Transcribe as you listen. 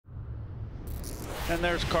And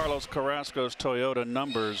there's Carlos Carrasco's Toyota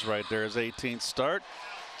numbers right there. His 18th start.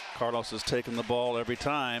 Carlos has taken the ball every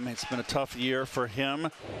time. It's been a tough year for him.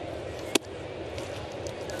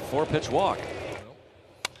 4-pitch walk.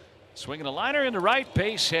 Swinging a liner into right,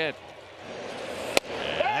 base hit.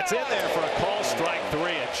 That's in there for a call, strike 3.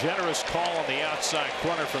 A generous call on the outside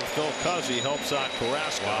corner from Phil Cuzzi helps out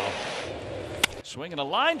Carrasco. Wow. Swinging a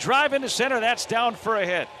line drive into center. That's down for a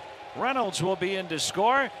hit. Reynolds will be in to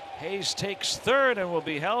score. Hayes takes third and will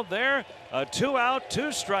be held there. A 2-out,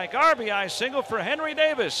 2-strike RBI single for Henry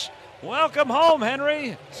Davis. Welcome home,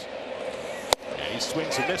 Henry. Yeah, he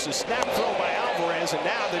swings and misses. Snap throw by Alvarez, and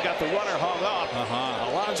now they've got the runner hung up.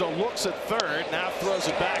 Alonso looks at third, now throws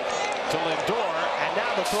it back to Lindor, and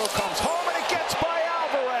now the throw comes home, and it gets by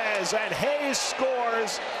Alvarez, and Hayes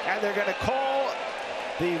scores, and they're going to call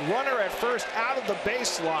the runner at first out of the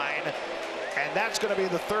baseline, and that's going to be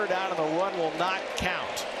the third out, and the run will not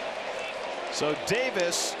count. So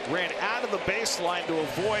Davis ran out of the baseline to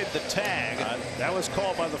avoid the tag. That was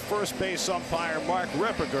called by the first base umpire, Mark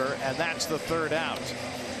Ripperger, and that's the third out.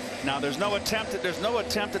 Now there's no attempt at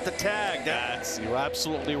the tag. You're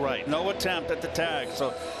absolutely right. No attempt at the tag.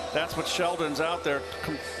 So that's what Sheldon's out there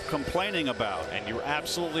complaining about. And you're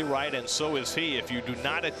absolutely right, and so is he. If you do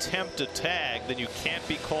not attempt to tag, then you can't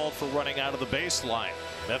be called for running out of the baseline.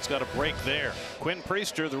 That's got a break there. Quinn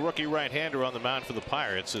Priester, the rookie right-hander on the mound for the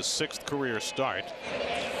Pirates, his 6th career start.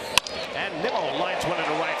 And Nimmo lines one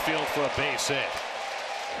into right field for a base hit.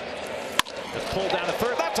 It's pulled down to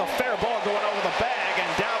third. That's a fair ball going over the bag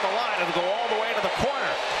and down the line. It'll go all the way to the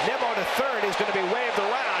corner. Nimmo to third. He's going to be waved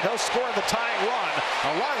around. He'll score the tying run.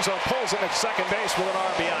 Alonso pulls him at second base with an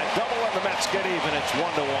RBI double, and the Mets get even. It's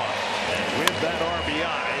 1-1. And with that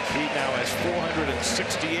RBI, he now has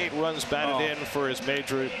 468 runs batted in for his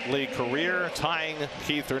major league career, tying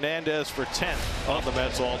Keith Hernandez for 10th on the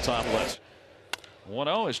Mets all-time list.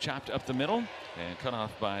 1-0 is chopped up the middle and cut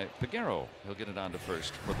off by Peguero. He'll get it on to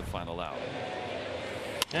first for the final out.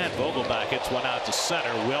 And Vogelbach hits one out to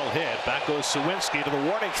center. Well hit. Back goes Sawinski to the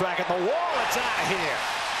warning track at the wall. It's out of here.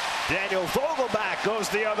 Daniel Vogelbach goes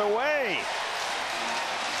the other way.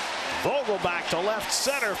 Vogelbach to left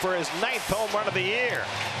center for his 9th home run of the year.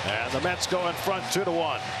 And the Mets go in front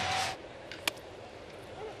 2-1.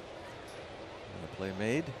 The play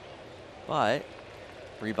made by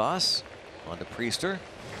Rivas. On to Priester.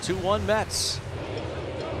 2-1 Mets.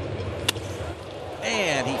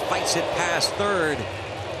 And he fights it past third.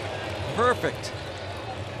 Perfect.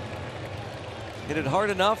 Hit it hard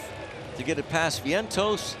enough to get it past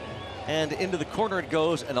Vientos. And into the corner it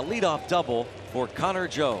goes, and a leadoff double for Connor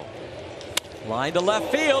Joe. Line to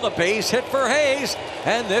left field, a base hit for Hayes,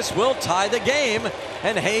 and this will tie the game.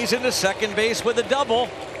 And Hayes into second base with a double.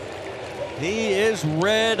 He is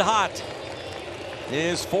red hot.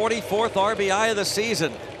 His 44th RBI of the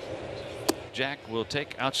season. Jack will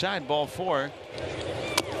take outside, ball 4.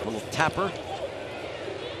 Little tapper.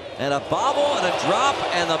 And a bobble and a drop,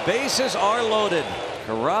 and the bases are loaded.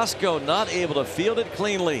 Carrasco not able to field it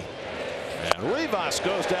cleanly. And Rivas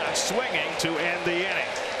goes down swinging to end the inning.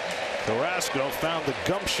 Carrasco found the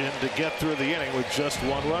gumption to get through the inning with just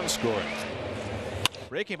 1 run scored.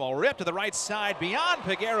 Breaking ball ripped to the right side beyond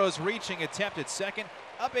Peguero's reaching attempt at second.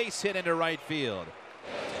 A base hit into right field.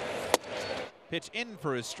 Pitch in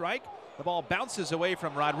for a strike. The ball bounces away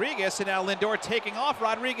from Rodriguez, and now Lindor taking off.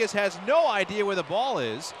 Rodriguez has no idea where the ball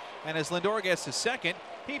is, and as Lindor gets to second,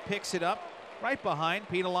 he picks it up right behind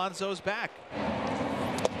Pete Alonso's back.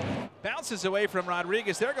 Bounces away from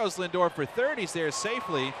Rodriguez. There goes Lindor for third. He's there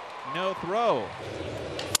safely. No throw.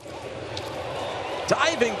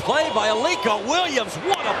 Diving play by Aliko Williams.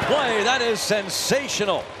 What a play. That is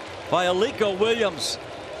sensational by Aliko Williams.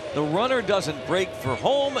 The runner doesn't break for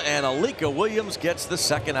home, and Aliko Williams gets the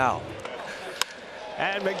second out.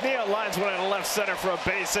 And McNeil lines one in left center for a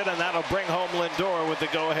base hit, and that'll bring home Lindor with the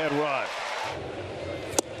go-ahead run.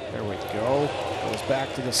 There we go. Goes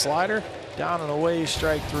back to the slider. Down and away,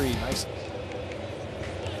 strike 3. Nice.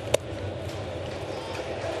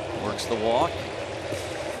 Works the walk.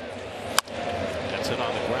 That's it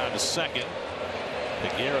on the ground to second.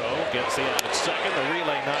 Peguero gets the out at second. The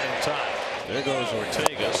relay not in time. There goes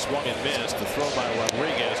Ortega, swung and missed. The throw by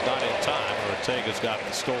Rodriguez not in time. Ortega's got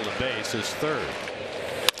the stolen base, his third.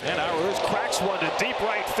 And Aruz cracks one to deep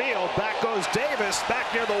right field. Back goes Davis,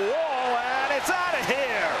 back near the wall, and it's out of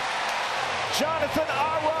here. Jonathan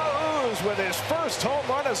Aruz with his first home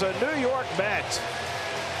run as a New York Met.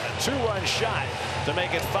 A 2-run shot to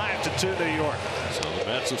make it 5-2 New York. So the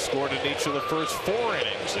Mets have scored in each of the first 4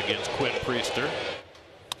 innings against Quinn Priester.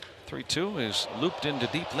 3-2 is looped into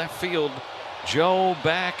deep left field. Joe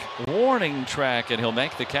back, warning track, and he'll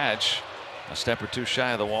make the catch. A step or two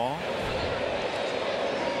shy of the wall.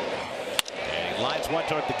 And he lines one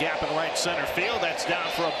toward the gap in right center field. That's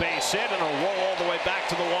down for a base hit and a roll all the way back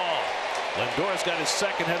to the wall. Lindor's got his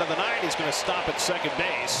second hit of the night. He's going to stop at second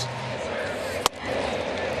base.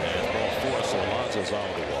 And ball 4, so Alonso's on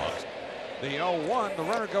with the walks. The 0-1, the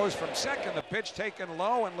runner goes from second, the pitch taken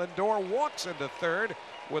low, and Lindor walks into third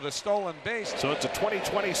with a stolen base. So it's a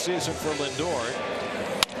 2020 season for Lindor.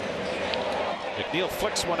 McNeil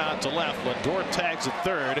flicks one out to left. Lindor tags at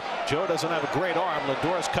third. Joe doesn't have a great arm.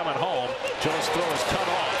 Lindor's coming home. Joe's throw is cut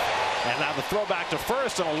off. And now the throw back to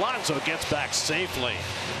first, and Alonso gets back safely.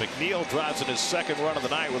 McNeil drives in his second run of the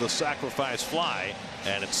night with a sacrifice fly,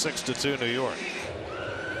 and it's 6-2 New York.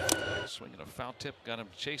 Swinging a foul tip, got him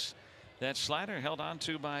to chase that slider, held on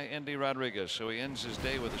to by Endy Rodriguez. So he ends his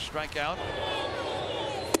day with a strikeout.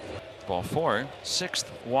 Ball 4, 6th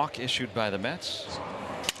walk issued by the Mets.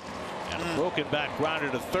 And a broken back grounder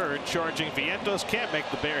to third. Charging Vientos can't make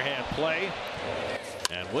the bare hand play.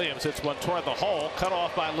 And Williams hits one toward the hole. Cut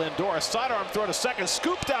off by Lindor. Sidearm throw to second.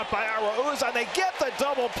 Scooped out by Araújo. And they get the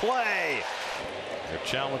double play. They're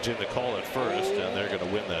challenging the call at first, and they're going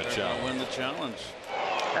to win that challenge. Win the challenge.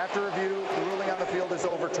 After review, the ruling on the field is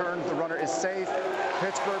overturned. The runner is safe.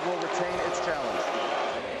 Pittsburgh will retain its challenge.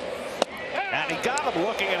 And he got him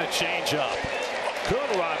looking at a changeup.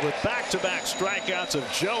 Coonrod with back-to-back strikeouts of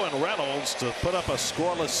Joe and Reynolds to put up a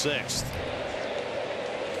scoreless 6th.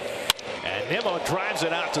 And Nimmo drives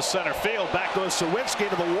it out to center field. Back goes Sawinski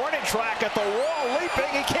to the warning track at the wall,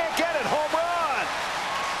 leaping. He can't get it. Home run.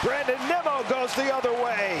 Brandon Nimmo goes the other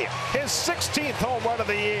way. His 16th home run of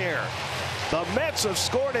the year. The Mets have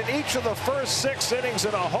scored in each of the first 6 innings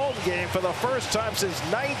in a home game for the first time since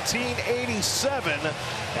 1987.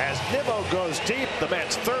 As Nimmo goes deep, the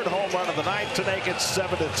Mets' 3rd home run of the night to make it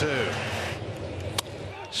 7-2.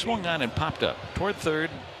 Swung on and popped up toward third.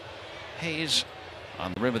 Hayes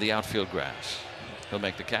on the rim of the outfield grass. He'll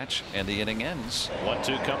make the catch, and the inning ends.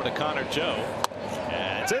 1-2 coming to Connor Joe.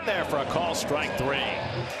 And it's in there for a call, strike 3.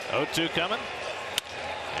 0-2 coming.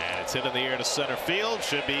 And it's hit in the air to center field.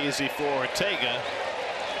 Should be easy for Ortega.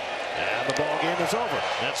 And the ball game is over.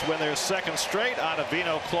 That's when their 2nd straight.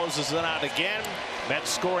 Ottavino closes it out again. Mets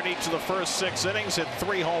score in each of the first 6 innings, hit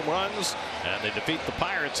 3 home runs, and they defeat the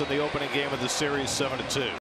Pirates in the opening game of the series 7-2.